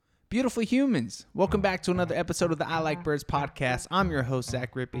Beautiful humans, welcome back to another episode of the I Like Birds podcast. I'm your host,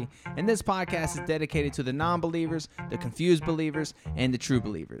 Zach Rippey, and this podcast is dedicated to the non-believers, the confused believers, and the true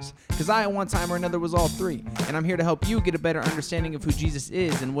believers. Because I, at one time or another, was all three, and I'm here to help you get a better understanding of who Jesus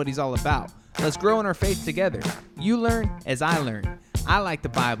is and what he's all about. Let's grow in our faith together. You learn as I learn. I like the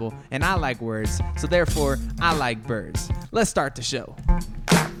Bible, and I like words, so therefore, I like birds. Let's start the show.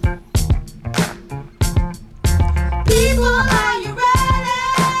 People, are you ready?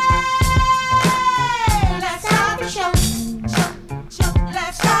 Let's start the show.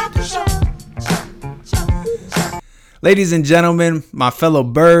 Let's start the show. Ladies and gentlemen, my fellow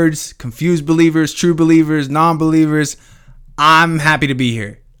birds, confused believers, true believers, non-believers, I'm happy to be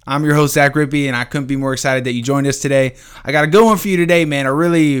here. I'm your host, Zach Rippey, and I couldn't be more excited that you joined us today. I got a good one for you today, man. A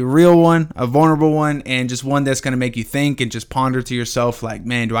really real one, a vulnerable one, and just one that's going to make you think and just ponder to yourself like,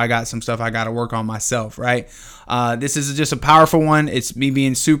 man, do I got some stuff I got to work on myself, right? This is just a powerful one. It's me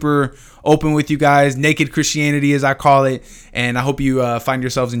being super open with you guys, naked Christianity as I call it, and I hope you find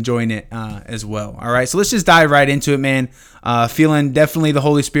yourselves enjoying it as well. All right, so let's just dive right into it, man. Feeling definitely the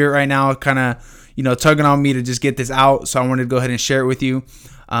Holy Spirit right now, kind of, tugging on me to just get this out, so I wanted to go ahead and share it with you.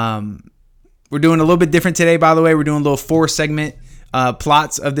 We're doing a little bit different today, by the way. We're doing a little 4-segment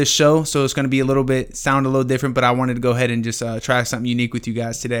plots of this show, so it's going to be sound a little different, but I wanted to go ahead and just try something unique with you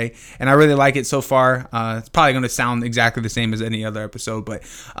guys today, and I really like it so far. It's probably going to sound exactly the same as any other episode, but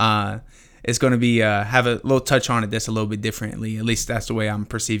it's going to be have a little touch on it that's a little bit differently. At least that's the way I'm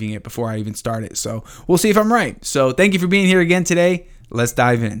perceiving it before I even start it, so we'll see if I'm right. So thank you for being here again today. Let's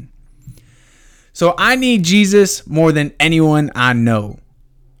dive in. So I need Jesus more than anyone I know.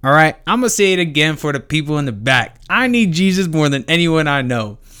 All right, I'm going to say it again for the people in the back. I need Jesus more than anyone I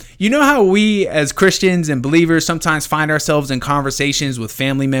know. You know how we as Christians and believers sometimes find ourselves in conversations with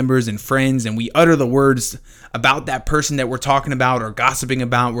family members and friends, and we utter the words about that person that we're talking about or gossiping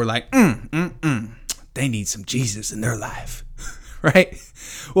about. We're like, they need some Jesus in their life, right?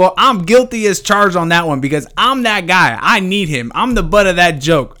 Well, I'm guilty as charged on that one because I'm that guy. I need him. I'm the butt of that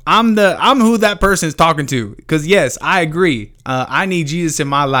joke. I'm who that person is talking to. Because yes, I agree. I need Jesus in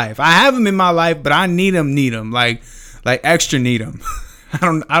my life. I have him in my life, but I need him, like extra need him.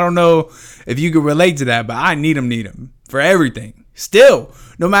 I don't know if you could relate to that, but I need him for everything. Still,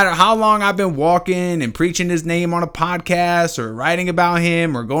 no matter how long I've been walking and preaching his name on a podcast or writing about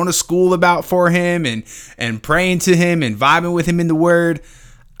him or going to school for him and praying to him and vibing with him in the word,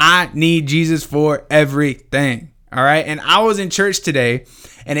 I need Jesus for everything. All right. And I was in church today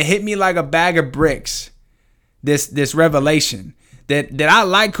and it hit me like a bag of bricks. This revelation that I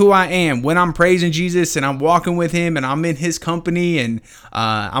like who I am when I'm praising Jesus and I'm walking with him and I'm in his company and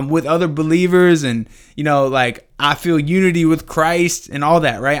I'm with other believers and, I feel unity with Christ and all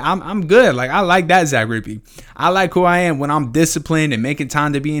that, right? I'm good. Like, I like that, Zach Rippey. I like who I am when I'm disciplined and making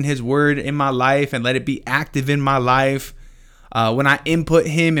time to be in his word in my life and let it be active in my life. When I input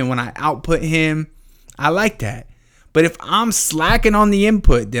him and when I output him, I like that. But if I'm slacking on the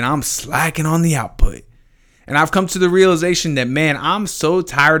input, then I'm slacking on the output. And I've come to the realization that, man, I'm so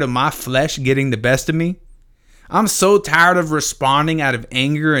tired of my flesh getting the best of me. I'm so tired of responding out of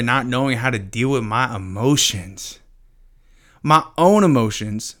anger and not knowing how to deal with my emotions. My own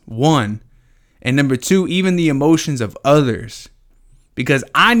emotions, one. And number two, even the emotions of others. Because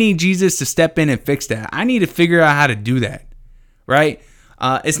I need Jesus to step in and fix that. I need to figure out how to do that. Right?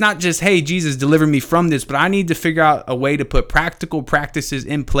 It's not just, hey, Jesus, deliver me from this, but I need to figure out a way to put practical practices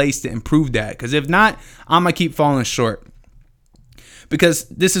in place to improve that. Because if not, I'm going to keep falling short. Because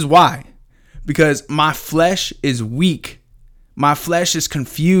this is why. Because my flesh is weak. My flesh is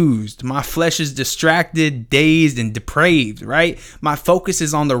confused. My flesh is distracted, dazed, and depraved, right? My focus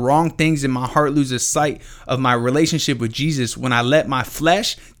is on the wrong things and my heart loses sight of my relationship with Jesus when I let my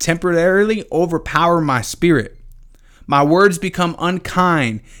flesh temporarily overpower my spirit. My words become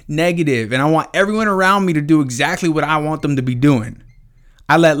unkind, negative, and I want everyone around me to do exactly what I want them to be doing.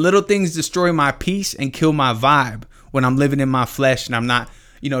 I let little things destroy my peace and kill my vibe when I'm living in my flesh and I'm not,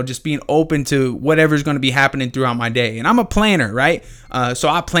 just being open to whatever's going to be happening throughout my day. And I'm a planner, right? So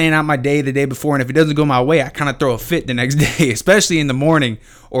I plan out my day the day before, and if it doesn't go my way, I kind of throw a fit the next day, especially in the morning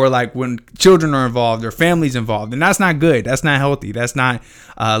or like when children are involved or families involved. And that's not good. That's not healthy. That's not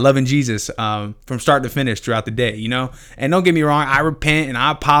loving Jesus from start to finish throughout the day, And don't get me wrong, I repent and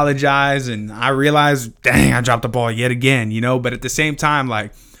I apologize and I realize, dang, I dropped the ball yet again, But at the same time,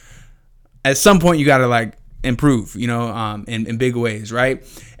 like, at some point you got to improve, in big ways, right?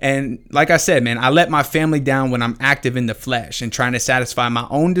 And like I said, man, I let my family down when I'm active in the flesh and trying to satisfy my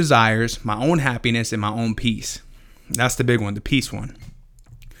own desires, my own happiness, and my own peace. That's the big one, the peace one.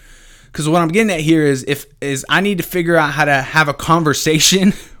 Because what I'm getting at here is I need to figure out how to have a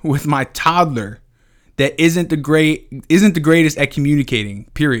conversation with my toddler that isn't the greatest at communicating,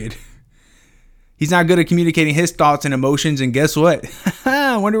 period. He's not good at communicating his thoughts and emotions, and guess what?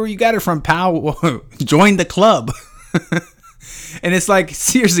 I wonder where you got it from, pal. Join the club. And it's like,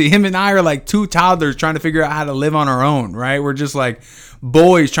 seriously, him and I are like two toddlers trying to figure out how to live on our own, right? We're just like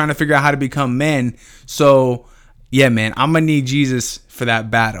boys trying to figure out how to become men. So, yeah, man, I'm going to need Jesus for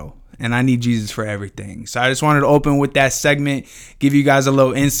that battle. And I need Jesus for everything. So I just wanted to open with that segment, give you guys a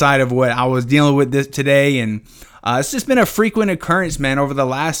little insight of what I was dealing with this today. And it's just been a frequent occurrence, man, over the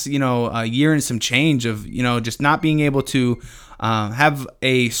last, year and some change of, just not being able to have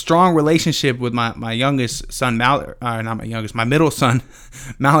a strong relationship with my youngest son, my middle son,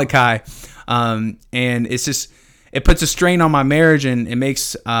 Malachi. And it's just, it puts a strain on my marriage, and it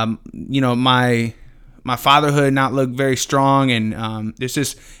makes, my fatherhood not look very strong. And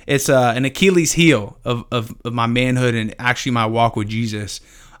it's an Achilles heel of my manhood and actually my walk with Jesus.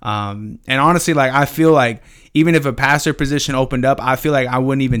 And honestly, like, I feel like even if a pastor position opened up, I feel like I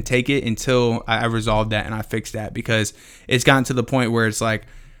wouldn't even take it until I resolved that and I fixed that, because it's gotten to the point where it's like,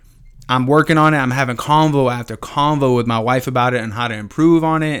 I'm working on it. I'm having convo after convo with my wife about it and how to improve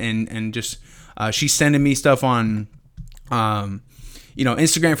on it. And just, she's sending me stuff on,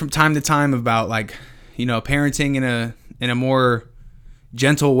 Instagram from time to time about, like, parenting in a more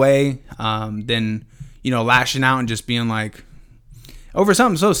gentle way, than, lashing out and just being like, over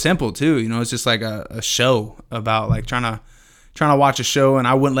something so simple too. It's just like a show about, like, trying to watch a show, and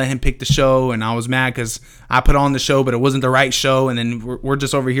I wouldn't let him pick the show, and I was mad because I put on the show but it wasn't the right show, and then we're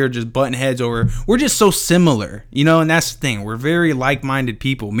just over here just butting heads over, we're just so similar, and that's the thing, we're very like-minded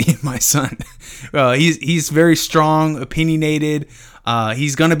people, me and my son. He's very strong, opinionated,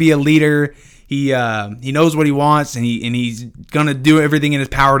 he's gonna be a leader. He knows what he wants, and he's gonna do everything in his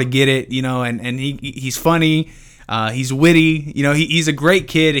power to get it, and he's funny. He's witty, he's a great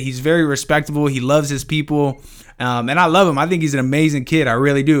kid. He's very respectable. He loves his people. And I love him. I think he's an amazing kid. I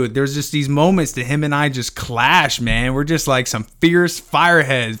really do. There's just these moments that him and I just clash, man. We're just like some fierce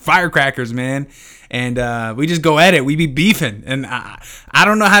firecrackers, man. And we just go at it. We be beefing. And I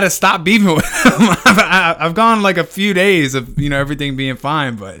don't know how to stop beefing with him. I've gone like a few days of, everything being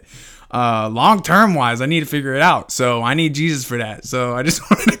fine, but long term wise, I need to figure it out. So I need Jesus for that. So I just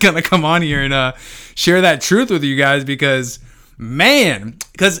wanted to kind of come on here and share that truth with you guys, because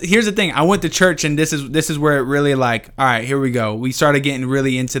here's the thing. I went to church, and this is where it really, like, all right, here we go. We started getting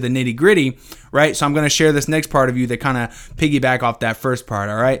really into the nitty gritty, right? So I'm going to share this next part of you that kind of piggyback off that first part.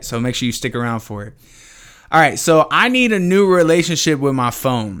 All right. So make sure you stick around for it. All right. So I need a new relationship with my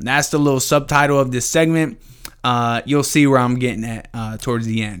phone. That's the little subtitle of this segment. You'll see where I'm getting at towards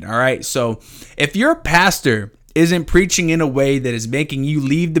the end. All right. So if your pastor isn't preaching in a way that is making you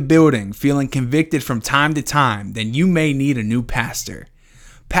leave the building feeling convicted from time to time, then you may need a new pastor.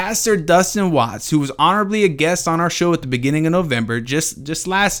 Pastor Dustin Watts, who was honorably a guest on our show at the beginning of November, just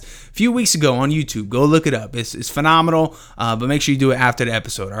last few weeks ago on YouTube. Go look it up. It's phenomenal, but make sure you do it after the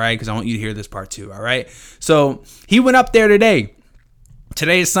episode, all right? Because I want you to hear this part too, all right? So he went up there today.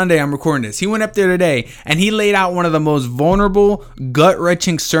 Today is Sunday, I'm recording this. He went up there today, and he laid out one of the most vulnerable,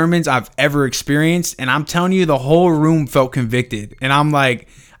 gut-wrenching sermons I've ever experienced, and I'm telling you, the whole room felt convicted, and I'm like,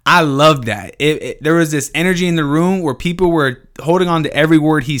 I love that. There was this energy in the room where people were holding on to every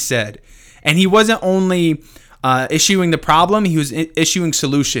word he said, and he wasn't only issuing the problem, he was issuing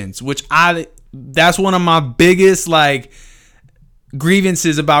solutions, which that's one of my biggest, like,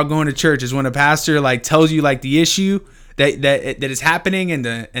 grievances about going to church, is when a pastor, like, tells you, like, the issue that is happening and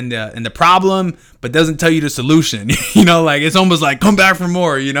the problem, but doesn't tell you the solution. Like, it's almost like, come back for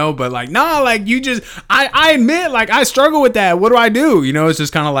more, but like, no, like, you just, I admit, like, I struggle with that. What do I do? It's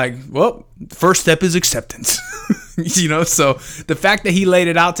just kind of like, well, first step is acceptance. So the fact that he laid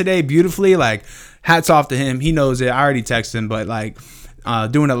it out today beautifully, like, hats off to him. He knows it. I already texted him, but like,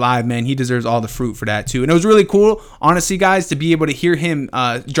 doing it live, man, he deserves all the fruit for that too. And it was really cool, honestly, guys, to be able to hear him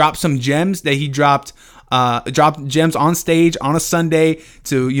drop some gems that he dropped gems on stage on a Sunday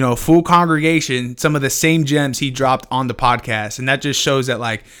to, full congregation, some of the same gems he dropped on the podcast. And that just shows that,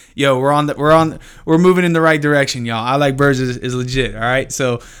 like, yo, we're moving in the right direction, y'all. I Like Birds is legit. All right.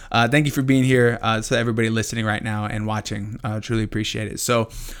 So thank you for being here. To everybody listening right now and watching, truly appreciate it. So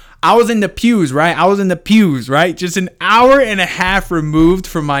I was in the pews, right? Just an hour and a half removed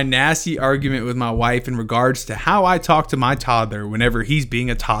from my nasty argument with my wife in regards to how I talk to my toddler whenever he's being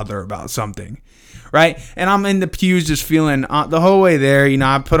a toddler about something. Right. And I'm in the pews just feeling the whole way there.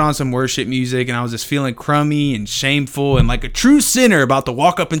 I put on some worship music, and I was just feeling crummy and shameful and like a true sinner about to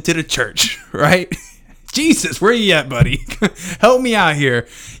walk up into the church. Right. Jesus, where you at, buddy? Help me out here.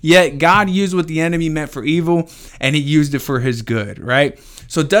 Yet God used what the enemy meant for evil, and he used it for his good, right?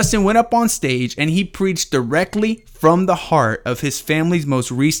 So Dustin went up on stage and he preached directly from the heart of his family's most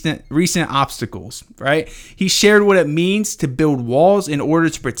recent obstacles, right? He shared what it means to build walls in order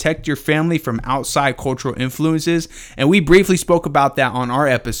to protect your family from outside cultural influences. And we briefly spoke about that on our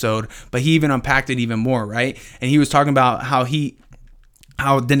episode, but he even unpacked it even more, right? And he was talking about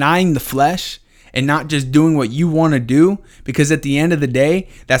how denying the flesh and not just doing what you want to do, because at the end of the day,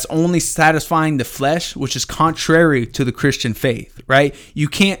 that's only satisfying the flesh, which is contrary to the Christian faith, right? You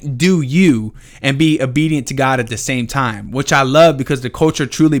can't do you and be obedient to God at the same time, which I love because the culture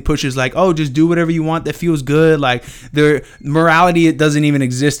truly pushes like, oh, just do whatever you want that feels good. Like the morality, it doesn't even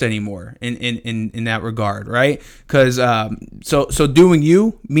exist anymore in that regard, right? Because so doing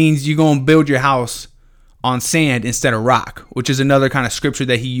you means you're going to build your house on sand instead of rock, which is another kind of scripture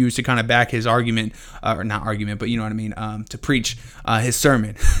that he used to kind of back his argument, or not argument, but you know what I mean, to preach his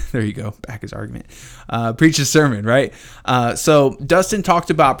sermon. There you go, back his argument. Preach his sermon, right? So Dustin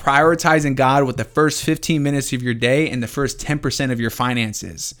talked about prioritizing God with the first 15 minutes of your day and the first 10% of your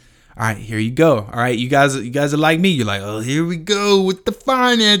finances. All right, here you go. All right, you guys are like me. You're like, oh, here we go with the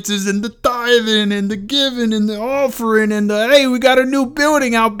finances and the tithing and the giving and the offering and the, hey, we got a new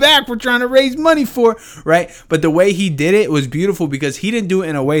building out back we're trying to raise money for, right? But the way he did it was beautiful because he didn't do it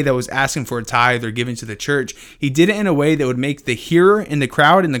in a way that was asking for a tithe or giving to the church. He did it in a way that would make the hearer in the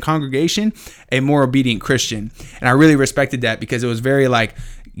crowd, in the congregation, a more obedient Christian. And I really respected that because it was very like,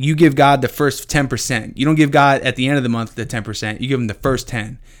 you give God the first 10%. You don't give God at the end of the month the 10%. You give him the first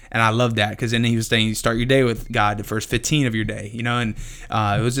 10. And I love that because then he was saying you start your day with God the first 15 of your day, you know, and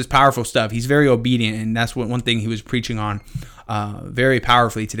it was just powerful stuff. He's very obedient. And that's what one thing he was preaching on very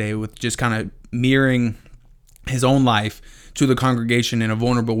powerfully today, with just kind of mirroring his own life to the congregation in a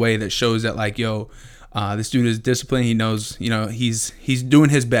vulnerable way that shows that like, yo, this dude is disciplined. He knows, you know, he's doing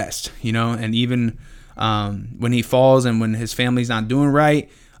his best, you know, and even when he falls and when his family's not doing right,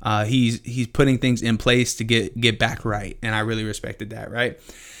 he's putting things in place to get back right. And I really respected that, right?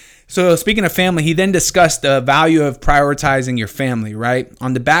 So speaking of family, he then discussed the value of prioritizing your family, right?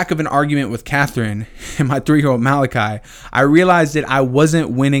 On the back of an argument with Catherine and my 3-year-old Malachi, I realized that I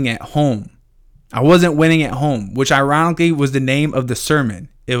wasn't winning at home. I wasn't winning at home, which ironically was the name of the sermon.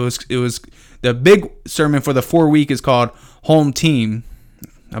 It was the big sermon for the 4-week is called Home Team,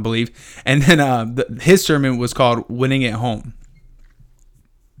 I believe. And then his sermon was called Winning at Home.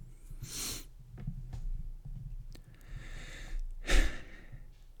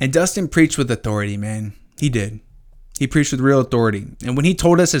 And Dustin preached with authority, man. He did. He preached with real authority. And when he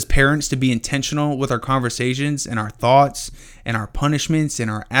told us as parents to be intentional with our conversations and our thoughts and our punishments and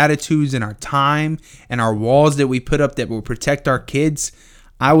our attitudes and our time and our walls that we put up that will protect our kids,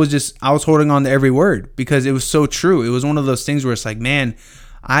 I was holding on to every word because it was so true. It was one of those things where it's like, man,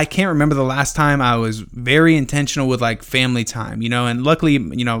 I can't remember the last time I was very intentional with like family time, you know, and luckily,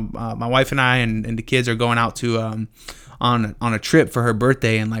 you know, my wife and I and the kids are going out to, on a trip for her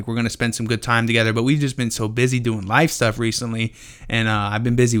birthday, and like we're gonna spend some good time together, but we've just been so busy doing life stuff recently, and I've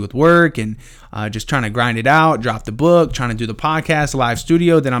been busy with work and just trying to grind it out, drop the book, trying to do the podcast, live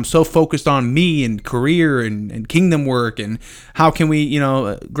studio, that I'm so focused on me and career and kingdom work and how can we, you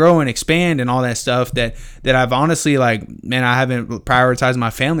know, grow and expand and all that stuff that I've honestly like, man, I haven't prioritized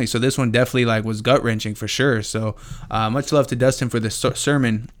my family. So this one definitely like was gut wrenching for sure. So much love to Dustin for this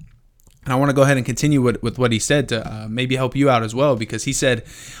sermon. And I want to go ahead and continue with what he said to maybe help you out as well, because he said,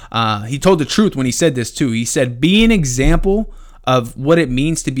 he told the truth when he said this too. He said, be an example of what it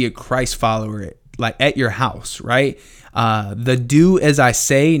means to be a Christ follower, like at your house, right? The do as I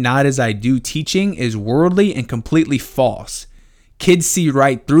say, not as I do teaching is worldly and completely false. Kids see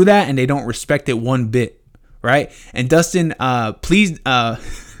right through that and they don't respect it one bit, right? And Dustin, please,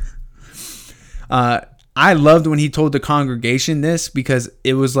 I loved when he told the congregation this because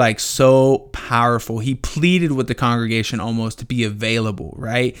it was like so powerful. He pleaded with the congregation almost to be available,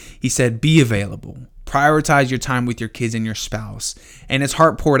 right? He said, be available. Prioritize your time with your kids and your spouse. And his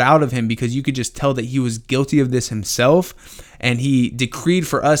heart poured out of him because you could just tell that he was guilty of this himself. And he decreed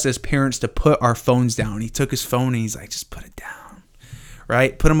for us as parents to put our phones down. He took his phone and he's like, just put it down.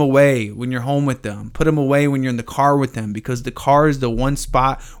 Right? Put them away when you're home with them. Put them away when you're in the car with them, because the car is the one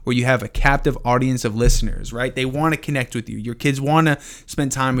spot where you have a captive audience of listeners, right? They want to connect with you. Your kids want to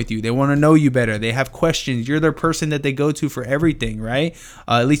spend time with you. They want to know you better. They have questions. You're their person that they go to for everything, right?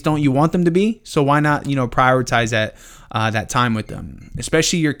 At least don't you want them to be? So why not, you know, prioritize that time with them,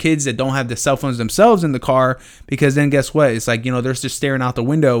 especially your kids that don't have the cell phones themselves in the car, because then guess what? It's like, you know, they're just staring out the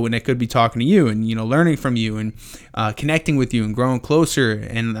window when they could be talking to you and, you know, learning from you and connecting with you and growing closer pressure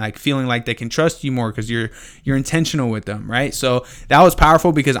and like feeling like they can trust you more because you're intentional with them, right? So that was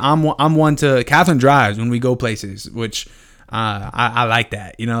powerful because I'm one to Catherine drives when we go places, which I like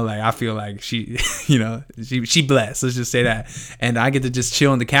that, like I feel like she, she blessed, let's just say that. And I get to just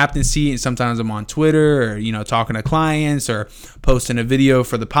chill in the captain's seat, and sometimes I'm on Twitter or, talking to clients or posting a video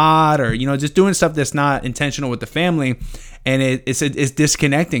for the pod or, just doing stuff that's not intentional with the family. And it's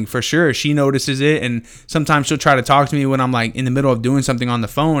disconnecting for sure. She notices it. And sometimes she'll try to talk to me when I'm like in the middle of doing something on the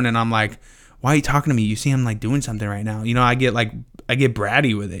phone. And I'm like, why are you talking to me? You see, I'm like doing something right now. I get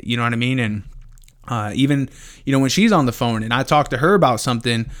bratty with it. You know what I mean? And even, when she's on the phone and I talk to her about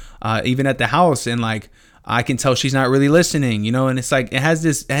something, even at the house, and like, I can tell she's not really listening, and it's like, it has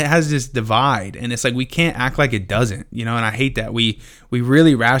this divide, and it's like, we can't act like it doesn't, and I hate that we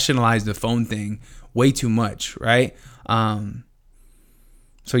really rationalize the phone thing way too much. Right.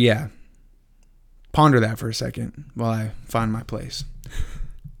 So yeah, ponder that for a second while I find my place.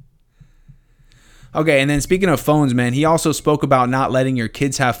 Okay, and then speaking of phones, man, he also spoke about not letting your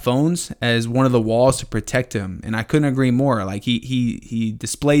kids have phones as one of the walls to protect them, and I couldn't agree more. Like he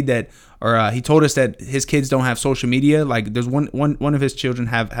displayed that, or he told us that his kids don't have social media. Like there's one of his children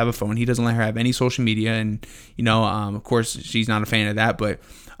have a phone. He doesn't let her have any social media, and of course she's not a fan of that, but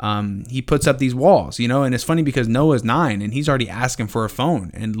he puts up these walls, and it's funny because Noah's 9 and he's already asking for a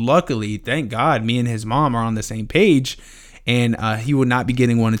phone, and luckily, thank God, me and his mom are on the same page. And he would not be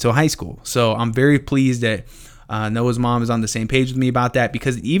getting one until high school. So I'm very pleased that Noah's mom is on the same page with me about that,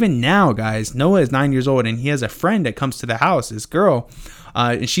 because even now, guys, Noah is 9 years old and he has a friend that comes to the house, this girl,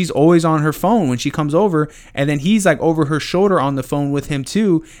 and she's always on her phone when she comes over, and then he's like over her shoulder on the phone with him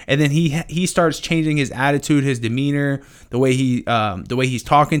too, and then he starts changing his attitude, his demeanor, the way he's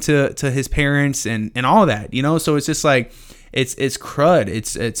talking to his parents and all that, so it's just like it's crud,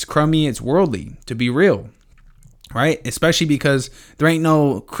 it's crummy, it's worldly, to be real. Right? Especially because there ain't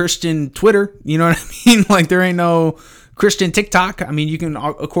no Christian Twitter. You know what I mean? Like there ain't no Christian TikTok. I mean, you can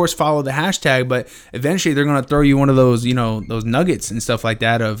of course follow the hashtag, but eventually they're going to throw you one of those, those nuggets and stuff like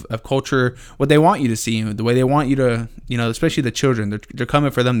that of culture, what they want you to see, the way they want you to, especially the children, they're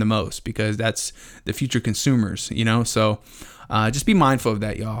coming for them the most because that's the future consumers, so just be mindful of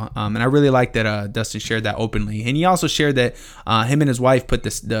that, y'all. And I really like that Dustin shared that openly. And he also shared that him and his wife put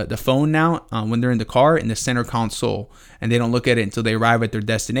the phone now when they're in the car in the center console, and they don't look at it until they arrive at their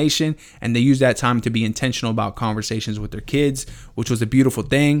destination. And they use that time to be intentional about conversations with their kids, which was a beautiful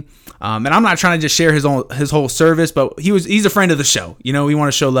thing. And I'm not trying to just share his whole service, but he's a friend of the show. We want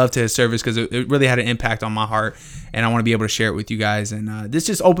to show love to his service because it really had an impact on my heart, and I want to be able to share it with you guys. And this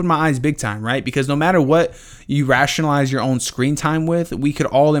just opened my eyes big time, right? Because no matter what you rationalize your own screen time with, we could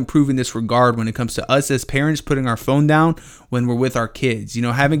all improve in this regard when it comes to us as parents putting our phone down when we're with our kids.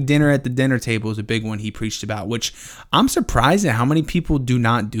 Having dinner at the dinner table is a big one he preached about, which I'm surprised at how many people do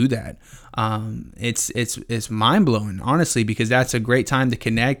not do that. It's mind-blowing, honestly, because that's a great time to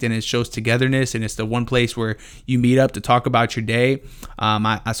connect, and it shows togetherness, and it's the one place where you meet up to talk about your day.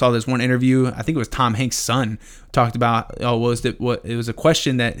 I saw this one interview, I think it was Tom Hanks' son, talked about it was a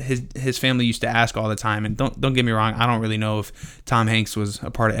question that his family used to ask all the time. And don't get me wrong, I don't really know if Tom Hanks was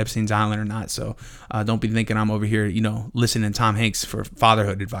a part of Epstein's Island or not, so don't be thinking I'm over here listening to Tom Hanks for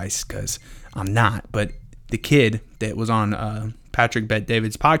fatherhood advice, because I'm not. But the kid that was on Patrick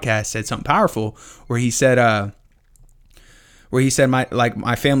Bet-David's podcast said something powerful where he said my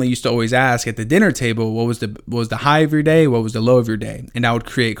family used to always ask at the dinner table, what was the high of your day, what was the low of your day, and that would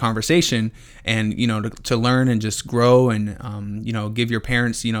create conversation and to learn and just grow and give your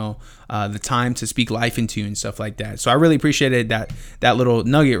parents the time to speak life into you and stuff like that. So I really appreciated that little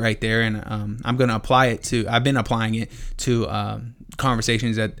nugget right there, and I've been applying it to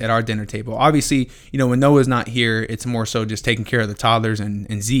conversations at our dinner table. Obviously, when Noah's not here, it's more so just taking care of the toddlers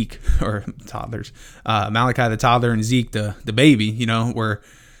and Zeke, or toddlers, Malachi the toddler and Zeke the baby,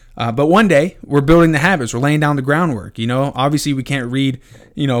 but one day we're building the habits, we're laying down the groundwork. Obviously we can't read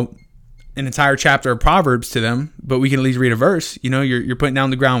an entire chapter of Proverbs to them, but we can at least read a verse. You're putting down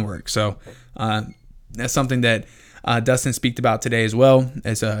the groundwork. So that's something that Dustin speaks about today as well,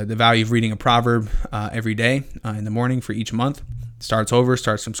 as the value of reading a proverb every day in the morning for each month. Starts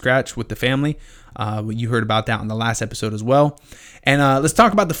from scratch with the family. You heard about that on the last episode as well. And let's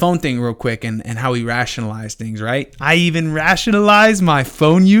talk about the phone thing real quick and how we rationalize things, right? I even rationalized my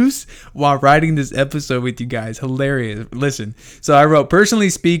phone use while writing this episode with you guys. Hilarious. Listen, so I wrote, personally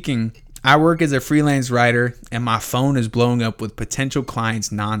speaking, I work as a freelance writer and my phone is blowing up with potential clients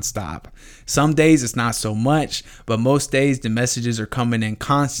nonstop. Some days it's not so much, but most days the messages are coming in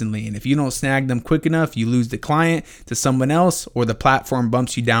constantly. And if you don't snag them quick enough, you lose the client to someone else or the platform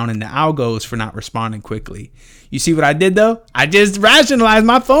bumps you down in the algos for not responding quickly. You see what I did though? I just rationalized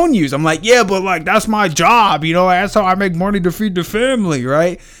my phone use. I'm like, yeah, but like that's my job. That's how I make money to feed the family,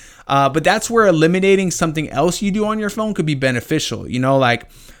 right? But that's where eliminating something else you do on your phone could be beneficial.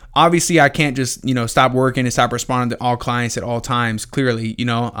 Obviously, I can't just, stop working and stop responding to all clients at all times, clearly,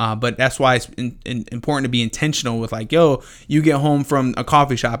 but that's why it's important to be intentional with you get home from a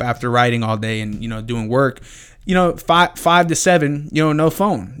coffee shop after writing all day and, doing work, 5 to 7, no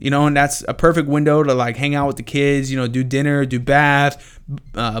phone, and that's a perfect window to hang out with the kids, do dinner, do bath,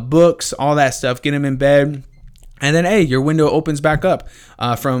 books, all that stuff, get them in bed. And then, hey, your window opens back up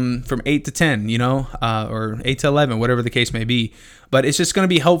from 8 to 10, or 8 to 11, whatever the case may be. But it's just going to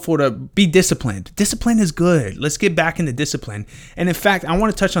be helpful to be disciplined. Discipline is good. Let's get back into discipline. And in fact, I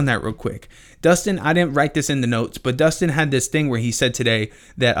want to touch on that real quick. Dustin, I didn't write this in the notes, but Dustin had this thing where he said today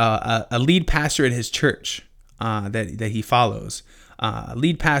that a lead pastor at his church that he follows, a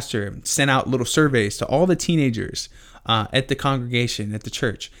lead pastor sent out little surveys to all the teenagers at the congregation, at the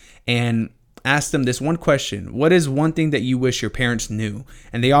church, and asked them this one question: what is one thing that you wish your parents knew?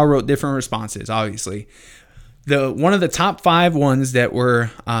 And they all wrote different responses, obviously. One of the top 5 ones that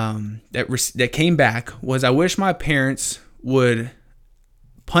were that came back was, I wish my parents would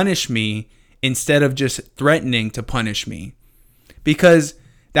punish me instead of just threatening to punish me. Because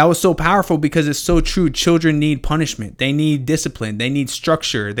that was so powerful, because it's so true. Children need punishment. They need discipline. They need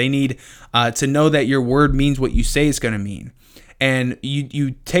structure. They need to know that your word means what you say it's going to mean. And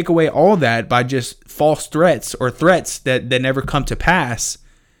you take away all that by just false threats or threats that never come to pass,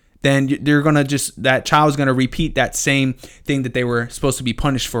 then that child's going to repeat that same thing that they were supposed to be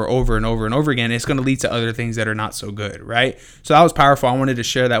punished for over and over and over again. It's going to lead to other things that are not so good, right? So that was powerful. I wanted to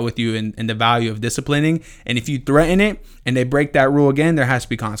share that with you in the value of disciplining. And if you threaten it and they break that rule again, there has to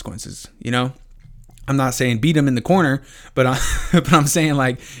be consequences, I'm not saying beat them in the corner, but I'm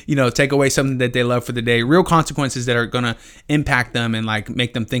saying take away something that they love for the day, real consequences that are going to impact them and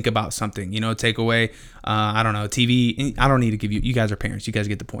make them think about something, take away, I don't know, TV. I don't need to give you guys are parents. You guys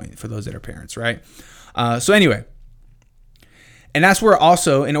get the point for those that are parents, right? So anyway, and that's where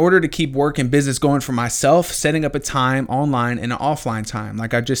also, in order to keep work and business going for myself, setting up a time online and an offline time.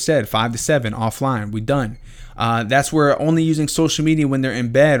 Like I just said, 5 to 7 offline, we done. That's where only using social media when they're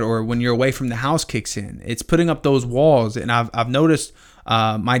in bed or when you're away from the house kicks in. It's putting up those walls. And I've noticed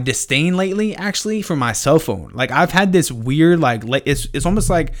my disdain lately, actually, for my cell phone. I've had this weird, it's almost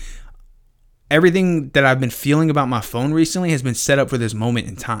like everything that I've been feeling about my phone recently has been set up for this moment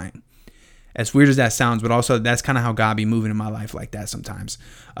in time. As weird as that sounds, but also that's kind of how God be moving in my life like that sometimes,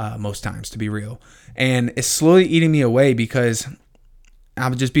 most times, to be real. And it's slowly eating me away, because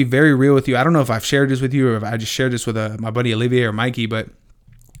I'll just be very real with you. I don't know if I've shared this with you or if I just shared this with my buddy Olivier or Mikey, but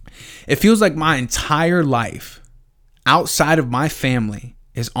it feels like my entire life outside of my family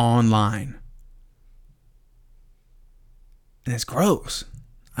is online. And it's gross.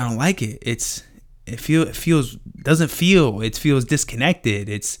 I don't like it. It feels disconnected.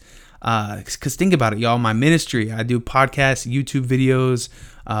 It's because think about it, y'all. My ministry, I do podcasts, YouTube videos,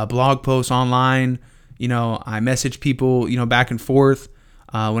 blog posts online. I message people, back and forth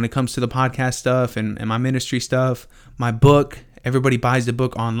when it comes to the podcast stuff and my ministry stuff. My book, everybody buys the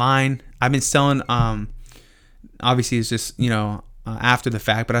book online. I've been selling, obviously it's just, after the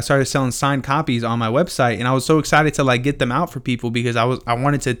fact, but I started selling signed copies on my website, and I was so excited to get them out for people, because I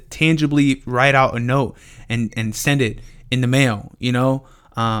wanted to tangibly write out a note and send it in the mail,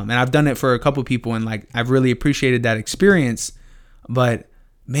 and I've done it for a couple people, and I've really appreciated that experience. But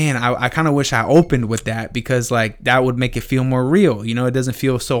man, I kind of wish I opened with that, because that would make it feel more real. It doesn't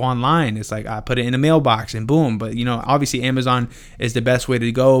feel so online. It's I put it in a mailbox and boom. But obviously Amazon is the best way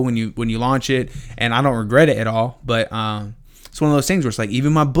to go when you launch it, and I don't regret it at all. But it's one of those things where it's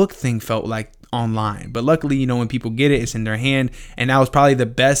even my book thing felt online. But luckily, when people get it, it's in their hand, and that was probably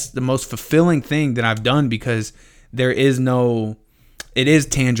the most fulfilling thing that I've done, because it is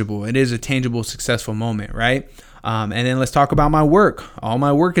tangible. It is a tangible, successful moment, right? And then let's talk about my work. All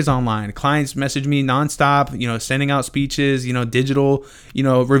my work is online. Clients message me nonstop, sending out speeches, digital,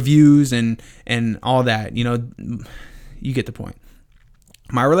 reviews and all that. You get the point.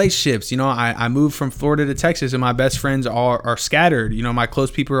 My relationships, I moved from Florida to Texas, and my best friends are scattered. My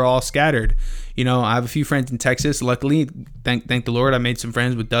close people are all scattered. I have a few friends in Texas. Luckily, thank the Lord, I made some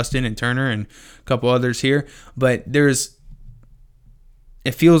friends with Dustin and Turner and a couple others here. But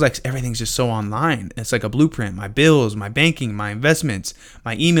it feels like everything's just so online. It's like a blueprint. My bills, my banking, my investments,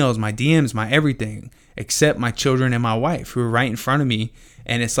 my emails, my DMs, my everything, except my children and my wife who are right in front of me.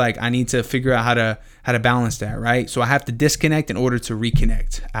 And it's like I need to figure out how to balance that, right? So I have to disconnect in order to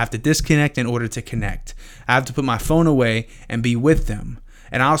reconnect. I have to disconnect in order to connect. I have to put my phone away and be with them.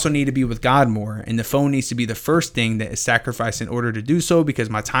 And I also need to be with God more. And the phone needs to be the first thing that is sacrificed in order to do so, because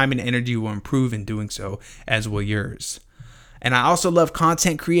my time and energy will improve in doing so, as will yours. And I also love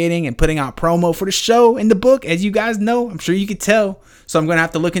content creating and putting out promo for the show and the book, as you guys know. I'm sure you could tell. So I'm going to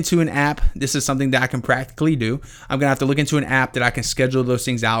have to look into an app. This is something that I can practically do. I'm going to have to look into an app that I can schedule those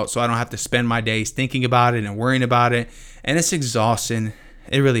things out so I don't have to spend my days thinking about it and worrying about it. And it's exhausting.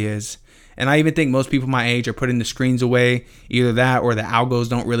 It really is. And I even think most people my age are putting the screens away. Either that or the algos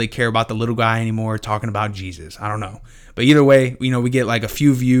don't really care about the little guy anymore talking about Jesus. I don't know. But either way, we get like a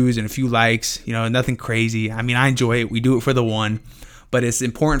few views and a few likes, nothing crazy. I mean, I enjoy it. We do it for the one. But it's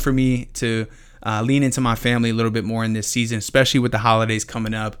important for me to lean into my family a little bit more in this season, especially with the holidays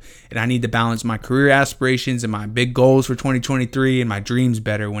coming up. And I need to balance my career aspirations and my big goals for 2023 and my dreams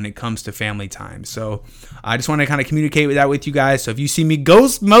better when it comes to family time. So I just want to kind of communicate that with you guys. So if you see me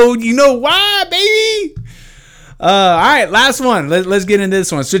ghost mode, you know why, baby. All right, last one. Let's get into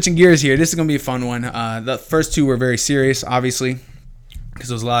this one. Switching gears here. This is going to be a fun one. The first two were very serious, obviously, because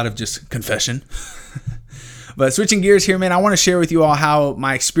there was a lot of just confession. But switching gears here, man, I want to share with you all how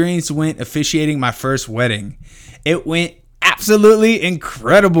my experience went officiating my first wedding. It went absolutely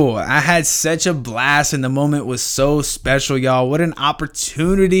incredible. I had such a blast, and the moment was so special, y'all. What an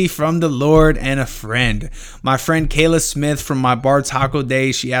opportunity from the Lord and a friend. My friend Kayla Smith from my bar taco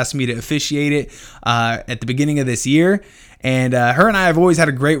day, she asked me to officiate it at the beginning of this year. And her and I have always had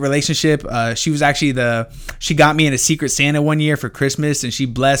a great relationship. She was actually she got me in a Secret Santa one year for Christmas, and she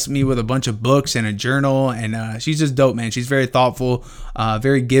blessed me with a bunch of books and a journal. And she's just dope, man. She's very thoughtful,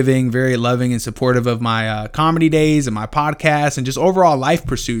 very giving, very loving and supportive of my comedy days and my podcast and just overall life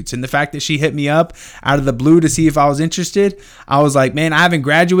pursuits. And the fact that she hit me up out of the blue to see if I was interested, I was like, man, I haven't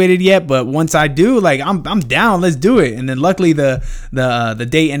graduated yet, but once I do, like, I'm down. Let's do it. And then luckily the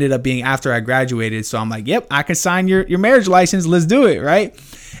date ended up being after I graduated. So I'm like, yep, I can sign your marriage license. Let's do it, right?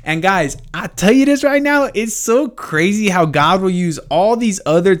 And guys, I tell you this right now, it's so crazy how God will use all these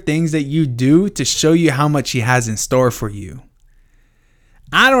other things that you do to show you how much He has in store for you.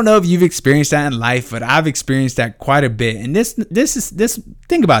 I don't know if you've experienced that in life, but I've experienced that quite a bit. And this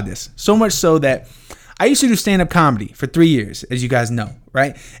think about this. So much so that I used to do stand-up comedy for 3 years, as you guys know,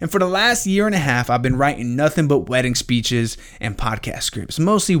 right? And for the last year and a half, I've been writing nothing but wedding speeches and podcast scripts,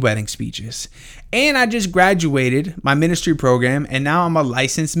 mostly wedding speeches. And I just graduated my ministry program, and now I'm a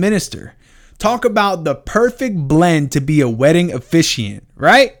licensed minister. Talk about the perfect blend to be a wedding officiant,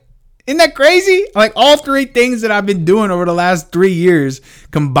 right? Isn't that crazy? Like, all three things that I've been doing over the last 3 years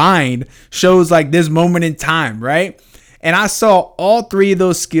combined shows like this moment in time, right? And I saw all three of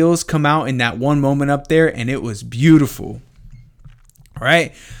those skills come out in that one moment up there, and it was beautiful.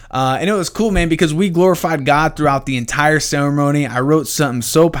 Right? And it was cool, man, because we glorified God throughout the entire ceremony. I wrote something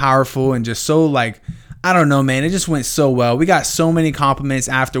so powerful and just so, like, I don't know, man. It just went so well. We got so many compliments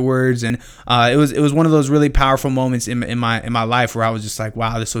afterwards, and it was one of those really powerful moments in my life where I was just like,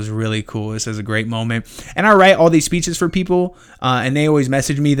 wow, this was really cool. This is a great moment. And I write all these speeches for people, and they always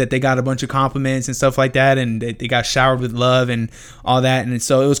message me that they got a bunch of compliments and stuff like that, and they got showered with love and all that. And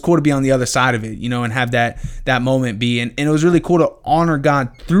so it was cool to be on the other side of it, and have that moment be. And it was really cool to honor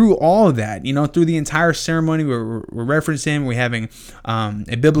God through all of that, through the entire ceremony. We're referencing, we're having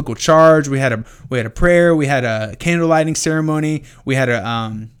a biblical charge. We had a prayer. We had a candle lighting ceremony. We had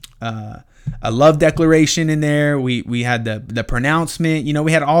a love declaration in there. We had the pronouncement.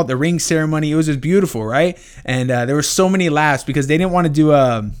 We had all the ring ceremony. It was just beautiful, right? And there were so many laughs because they didn't want to do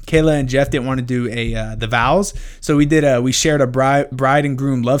Kayla and Jeff didn't want to do the vows. So we shared a bride and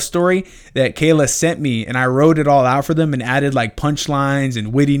groom love story that Kayla sent me, and I wrote it all out for them and added like punchlines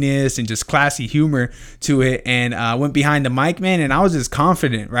and wittiness and just classy humor to it, and went behind the mic, man, and I was just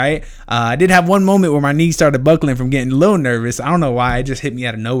confident, right? I did have one moment where my knees started buckling from getting a little nervous. I don't know why. It just hit me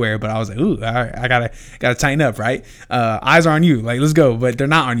out of nowhere, but I was like, ooh, all right, I gotta tighten up, right? Eyes are on you, like, let's go, but they're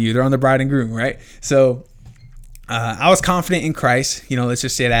not on you. They're on the bride and groom, right? So I was confident in Christ, let's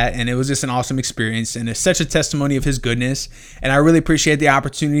just say that. And it was just an awesome experience. And it's such a testimony of His goodness. And I really appreciate the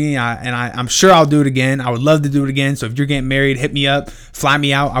opportunity. I'm sure I'll do it again. I would love to do it again. So if you're getting married, hit me up, fly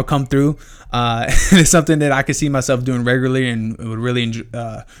me out. I'll come through. It's something that I could see myself doing regularly and would really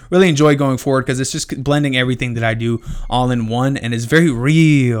enjoy going forward, because it's just blending everything that I do all in one, and it's very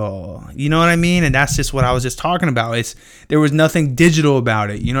real. You know what I mean? And that's just what I was just talking about. There was nothing digital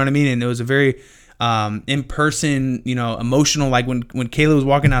about it. You know what I mean? And it was a very in person, emotional. Like when Kayla was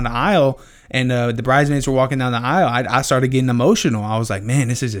walking down the aisle and the bridesmaids were walking down the aisle, I started getting emotional. I was like, man,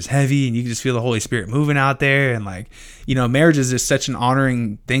 this is just heavy, and you can just feel the Holy Spirit moving out there. And like, marriage is just such an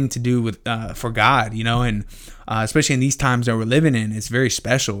honoring thing to do with for God, and especially in these times that we're living in, it's very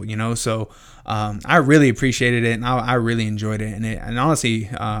special, So I really appreciated it, and I really enjoyed it, and honestly,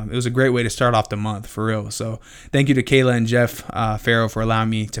 it was a great way to start off the month for real. So thank you to Kayla and Jeff Farrow for allowing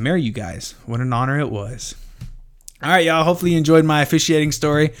me to marry you guys. What an honor it was. All right, y'all. Hopefully you enjoyed my officiating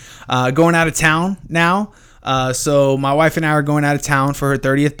story. Going out of town now. So my wife and I are going out of town for her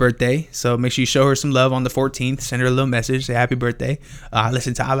 30th birthday. So make sure you show her some love on the 14th. Send her a little message. Say happy birthday.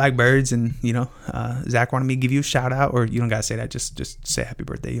 Listen to I Like Birds. And, Zach wanted me to give you a shout out. Or you don't got to say that. Just say happy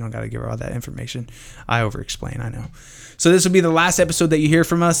birthday. You don't got to give her all that information. I over-explain. I know. So this will be the last episode that you hear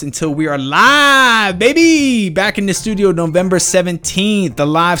from us until we are live, baby. Back in the studio November 17th. The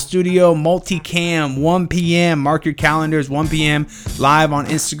live studio multicam, 1 p.m. Mark your calendars, 1 p.m. live on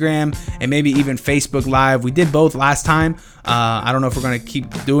Instagram and maybe even Facebook Live. We did both last time. I don't know if we're going to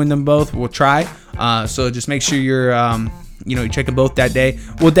keep doing them both. We'll try. So just make sure you're you're checking both that day.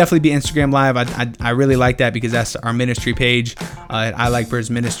 We'll definitely be Instagram Live. I really like that because that's our ministry page. I Like Birds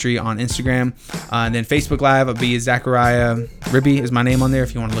Ministry on Instagram. And then Facebook Live, I'll be Zachariah Ribby is my name on there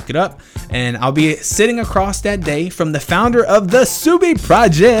if you want to look it up. And I'll be sitting across that day from the founder of the Subi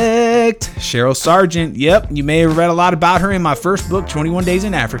Project, Cheryl Sargent. Yep, you may have read a lot about her in my first book, 21 Days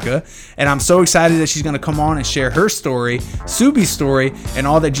in Africa. And I'm so excited that she's going to come on and share her story, Subi's story, and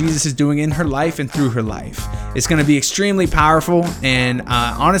all that Jesus is doing in her life and through her life. It's going to be extremely powerful, and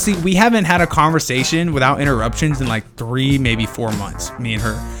honestly, we haven't had a conversation without interruptions in like 3, maybe 4 months, me and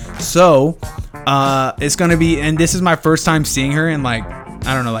her. So it's gonna be, and this is my first time seeing her in like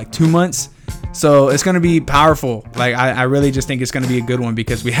 2 months. So it's going to be powerful. Like, I really just think it's going to be a good one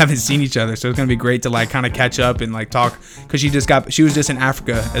because we haven't seen each other. So it's going to be great to like kind of catch up and like talk, because she was just in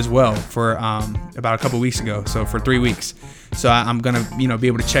Africa as well for about a couple weeks ago. So for 3 weeks. So I'm going to, be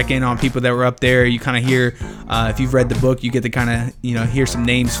able to check in on people that were up there. You kind of hear, if you've read the book, you get to kind of, hear some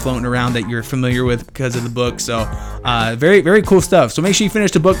names floating around that you're familiar with because of the book. So very, very cool stuff. So make sure you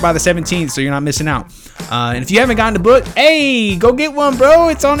finish the book by the 17th so you're not missing out. And if you haven't gotten the book, hey, go get one, bro.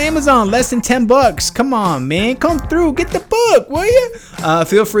 It's on Amazon, less than $10. Come on, man. Come through. Get the book, will you?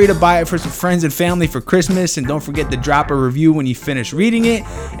 Feel free to buy it for some friends and family for Christmas. And don't forget to drop a review when you finish reading it.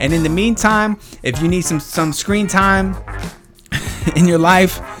 And in the meantime, if you need some screen time in your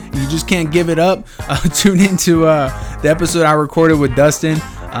life, you just can't give it up, tune into the episode I recorded with Dustin,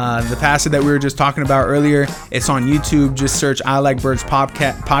 the pastor that we were just talking about earlier. It's on YouTube. Just search I Like Birds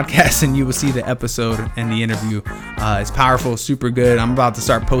podcast and you will see the episode and the interview. It's powerful, super good. I'm about to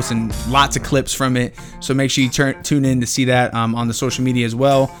start posting lots of clips from it, so make sure you tune in to see that on the social media as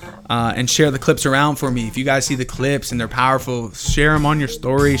well. And share the clips around for me. If you guys see the clips and they're powerful, share them on your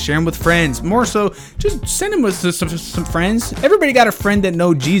story, share them with friends. More so, just send them with some friends. Everybody got a friend that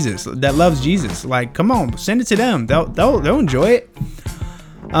knows Jesus, that loves Jesus. Like, come on, send it to them. They'll enjoy it.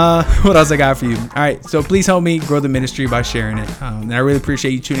 What else I got for you? All right, so please help me grow the ministry by sharing it. And I really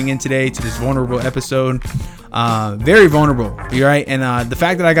appreciate you tuning in today to this vulnerable episode. Very vulnerable, you right? And the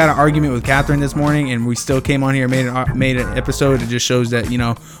fact that I got an argument with Catherine this morning and we still came on here and made an episode, it just shows that,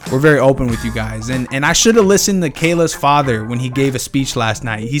 we're very open with you guys. And I should have listened to Kayla's father when he gave a speech last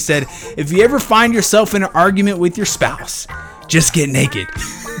night. He said, if you ever find yourself in an argument with your spouse, just get naked.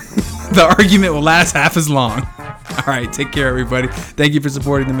 The argument will last half as long. All right, take care, everybody. Thank you for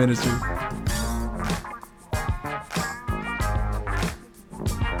supporting the ministry.